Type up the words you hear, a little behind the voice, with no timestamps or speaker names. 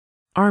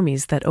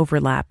Armies That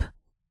Overlap.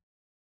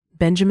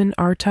 Benjamin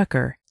R.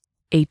 Tucker,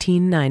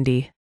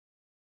 1890.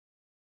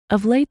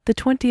 Of late, the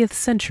 20th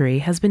century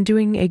has been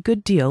doing a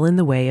good deal in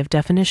the way of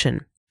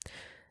definition.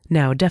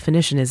 Now,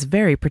 definition is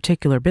very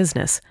particular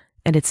business,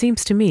 and it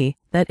seems to me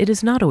that it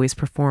is not always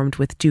performed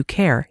with due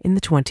care in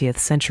the 20th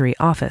century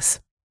office.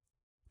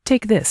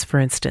 Take this, for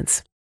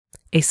instance.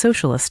 A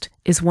socialist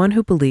is one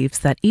who believes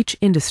that each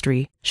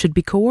industry should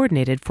be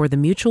coordinated for the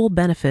mutual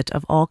benefit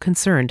of all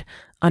concerned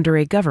under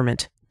a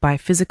government by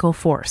physical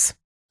force.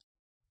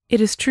 It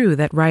is true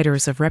that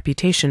writers of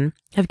reputation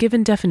have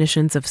given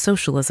definitions of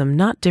socialism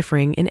not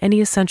differing in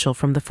any essential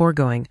from the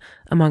foregoing,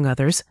 among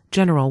others,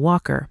 General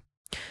Walker.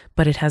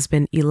 But it has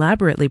been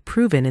elaborately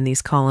proven in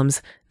these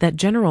columns that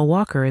General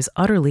Walker is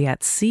utterly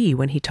at sea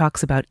when he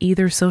talks about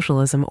either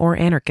socialism or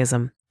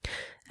anarchism.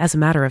 As a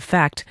matter of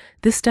fact,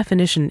 this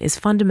definition is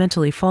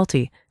fundamentally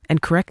faulty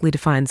and correctly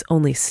defines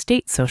only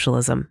state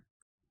socialism.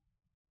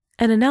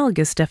 An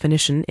analogous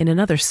definition in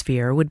another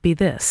sphere would be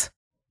this: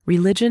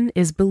 religion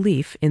is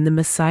belief in the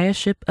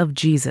messiahship of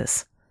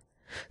Jesus.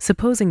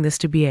 Supposing this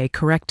to be a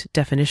correct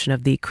definition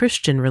of the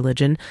Christian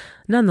religion,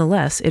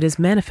 nonetheless it is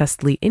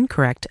manifestly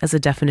incorrect as a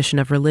definition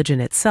of religion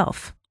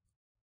itself.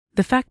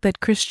 The fact that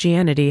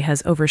Christianity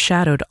has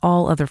overshadowed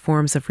all other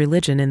forms of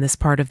religion in this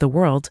part of the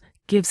world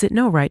gives it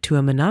no right to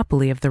a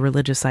monopoly of the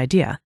religious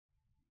idea.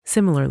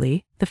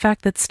 Similarly, the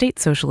fact that state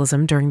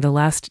socialism during the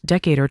last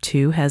decade or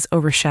two has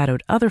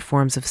overshadowed other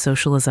forms of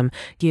socialism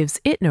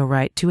gives it no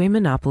right to a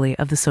monopoly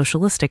of the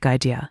socialistic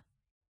idea.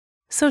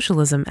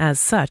 Socialism, as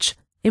such,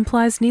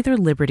 implies neither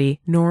liberty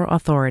nor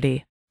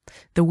authority.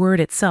 The word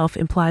itself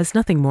implies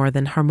nothing more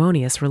than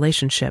harmonious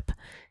relationship.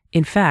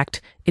 In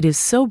fact, it is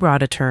so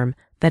broad a term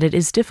that it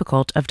is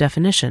difficult of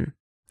definition.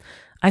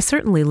 I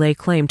certainly lay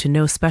claim to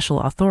no special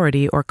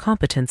authority or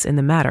competence in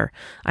the matter.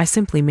 I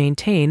simply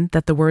maintain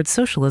that the word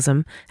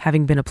socialism,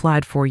 having been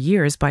applied for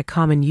years by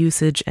common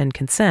usage and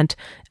consent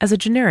as a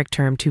generic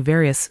term to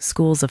various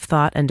schools of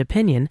thought and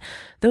opinion,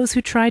 those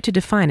who try to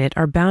define it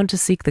are bound to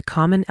seek the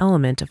common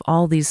element of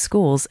all these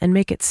schools and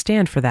make it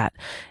stand for that,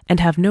 and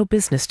have no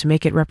business to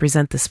make it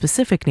represent the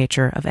specific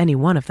nature of any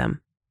one of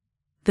them.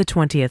 The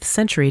 20th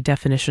century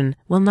definition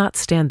will not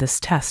stand this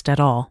test at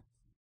all.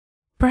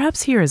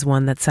 Perhaps here is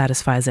one that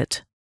satisfies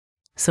it.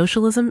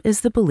 Socialism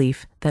is the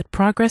belief that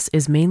progress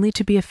is mainly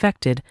to be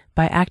effected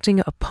by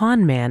acting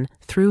upon man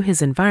through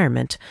his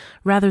environment,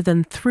 rather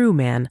than through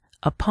man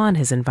upon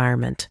his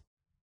environment.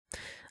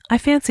 I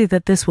fancy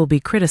that this will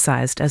be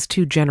criticized as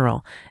too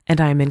general,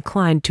 and I am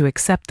inclined to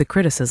accept the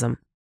criticism.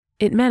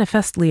 It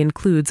manifestly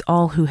includes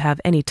all who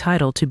have any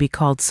title to be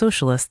called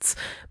socialists,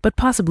 but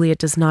possibly it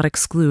does not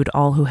exclude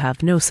all who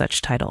have no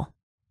such title.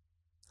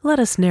 Let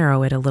us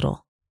narrow it a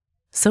little.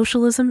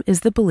 Socialism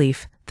is the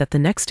belief that the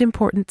next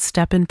important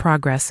step in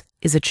progress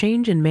is a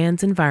change in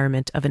man's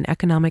environment of an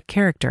economic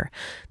character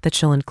that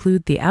shall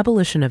include the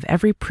abolition of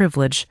every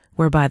privilege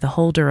whereby the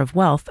holder of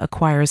wealth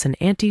acquires an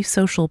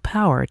anti-social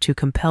power to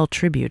compel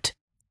tribute.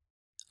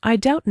 I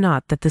doubt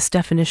not that this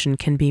definition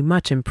can be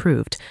much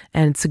improved,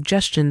 and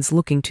suggestions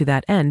looking to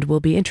that end will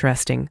be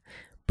interesting,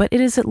 but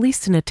it is at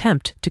least an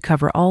attempt to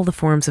cover all the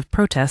forms of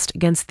protest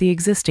against the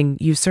existing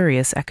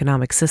usurious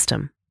economic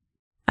system.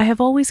 I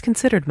have always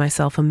considered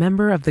myself a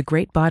member of the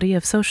great body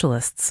of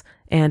socialists,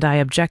 and I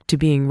object to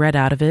being read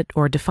out of it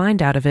or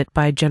defined out of it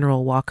by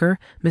General Walker,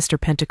 Mr.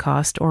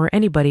 Pentecost, or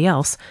anybody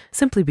else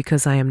simply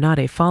because I am not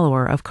a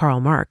follower of Karl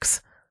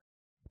Marx.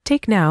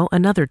 Take now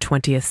another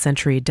 20th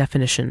century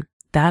definition,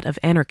 that of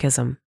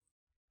anarchism.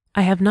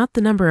 I have not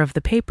the number of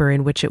the paper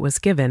in which it was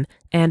given,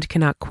 and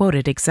cannot quote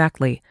it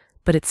exactly,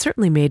 but it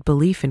certainly made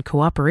belief in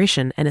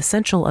cooperation an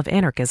essential of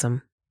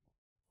anarchism.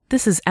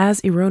 This is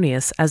as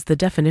erroneous as the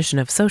definition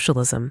of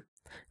socialism.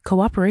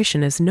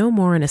 Cooperation is no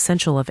more an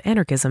essential of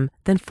anarchism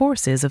than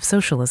force is of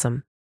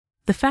socialism.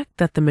 The fact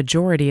that the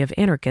majority of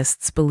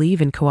anarchists believe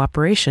in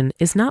cooperation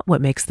is not what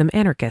makes them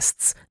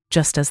anarchists,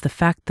 just as the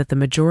fact that the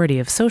majority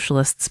of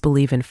socialists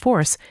believe in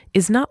force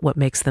is not what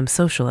makes them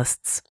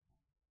socialists.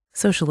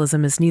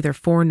 Socialism is neither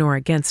for nor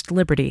against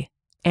liberty.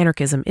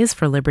 Anarchism is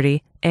for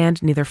liberty,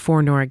 and neither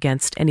for nor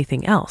against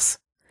anything else.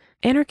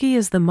 Anarchy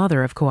is the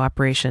mother of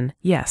cooperation,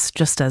 yes,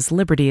 just as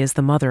liberty is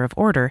the mother of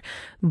order,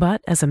 but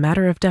as a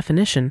matter of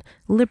definition,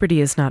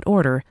 liberty is not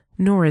order,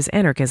 nor is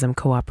anarchism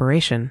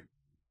cooperation.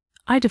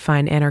 I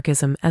define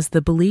anarchism as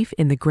the belief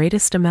in the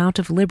greatest amount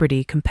of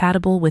liberty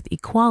compatible with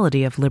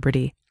equality of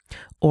liberty,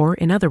 or,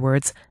 in other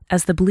words,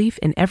 as the belief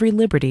in every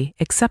liberty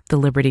except the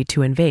liberty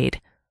to invade.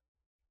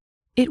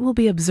 It will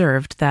be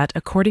observed that,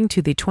 according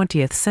to the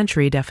 20th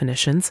century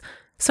definitions,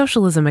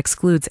 socialism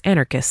excludes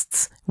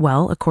anarchists,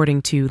 while,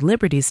 according to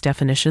liberty's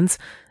definitions,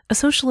 a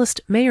socialist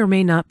may or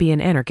may not be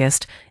an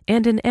anarchist,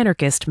 and an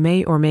anarchist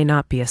may or may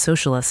not be a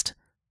socialist.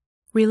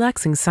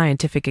 Relaxing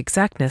scientific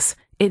exactness,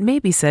 it may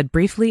be said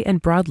briefly and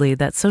broadly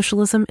that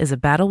socialism is a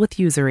battle with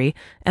usury,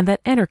 and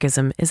that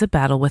anarchism is a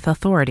battle with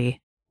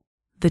authority.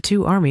 The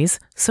two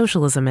armies,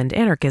 socialism and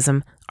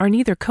anarchism, are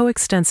neither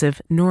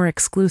coextensive nor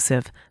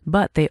exclusive,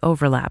 but they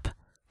overlap.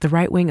 The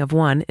right wing of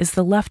one is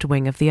the left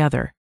wing of the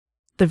other.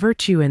 The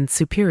virtue and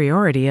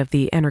superiority of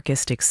the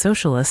anarchistic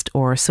socialist,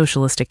 or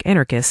socialistic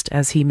anarchist,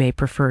 as he may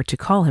prefer to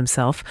call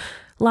himself,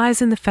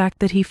 lies in the fact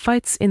that he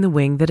fights in the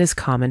wing that is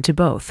common to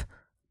both.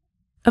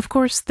 Of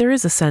course, there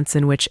is a sense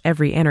in which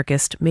every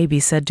anarchist may be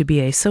said to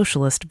be a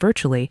socialist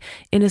virtually,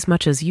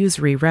 inasmuch as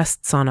usury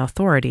rests on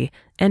authority,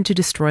 and to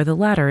destroy the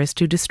latter is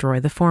to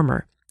destroy the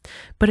former.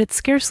 But it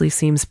scarcely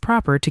seems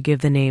proper to give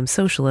the name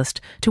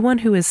socialist to one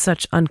who is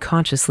such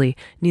unconsciously,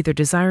 neither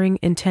desiring,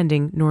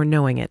 intending, nor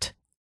knowing it.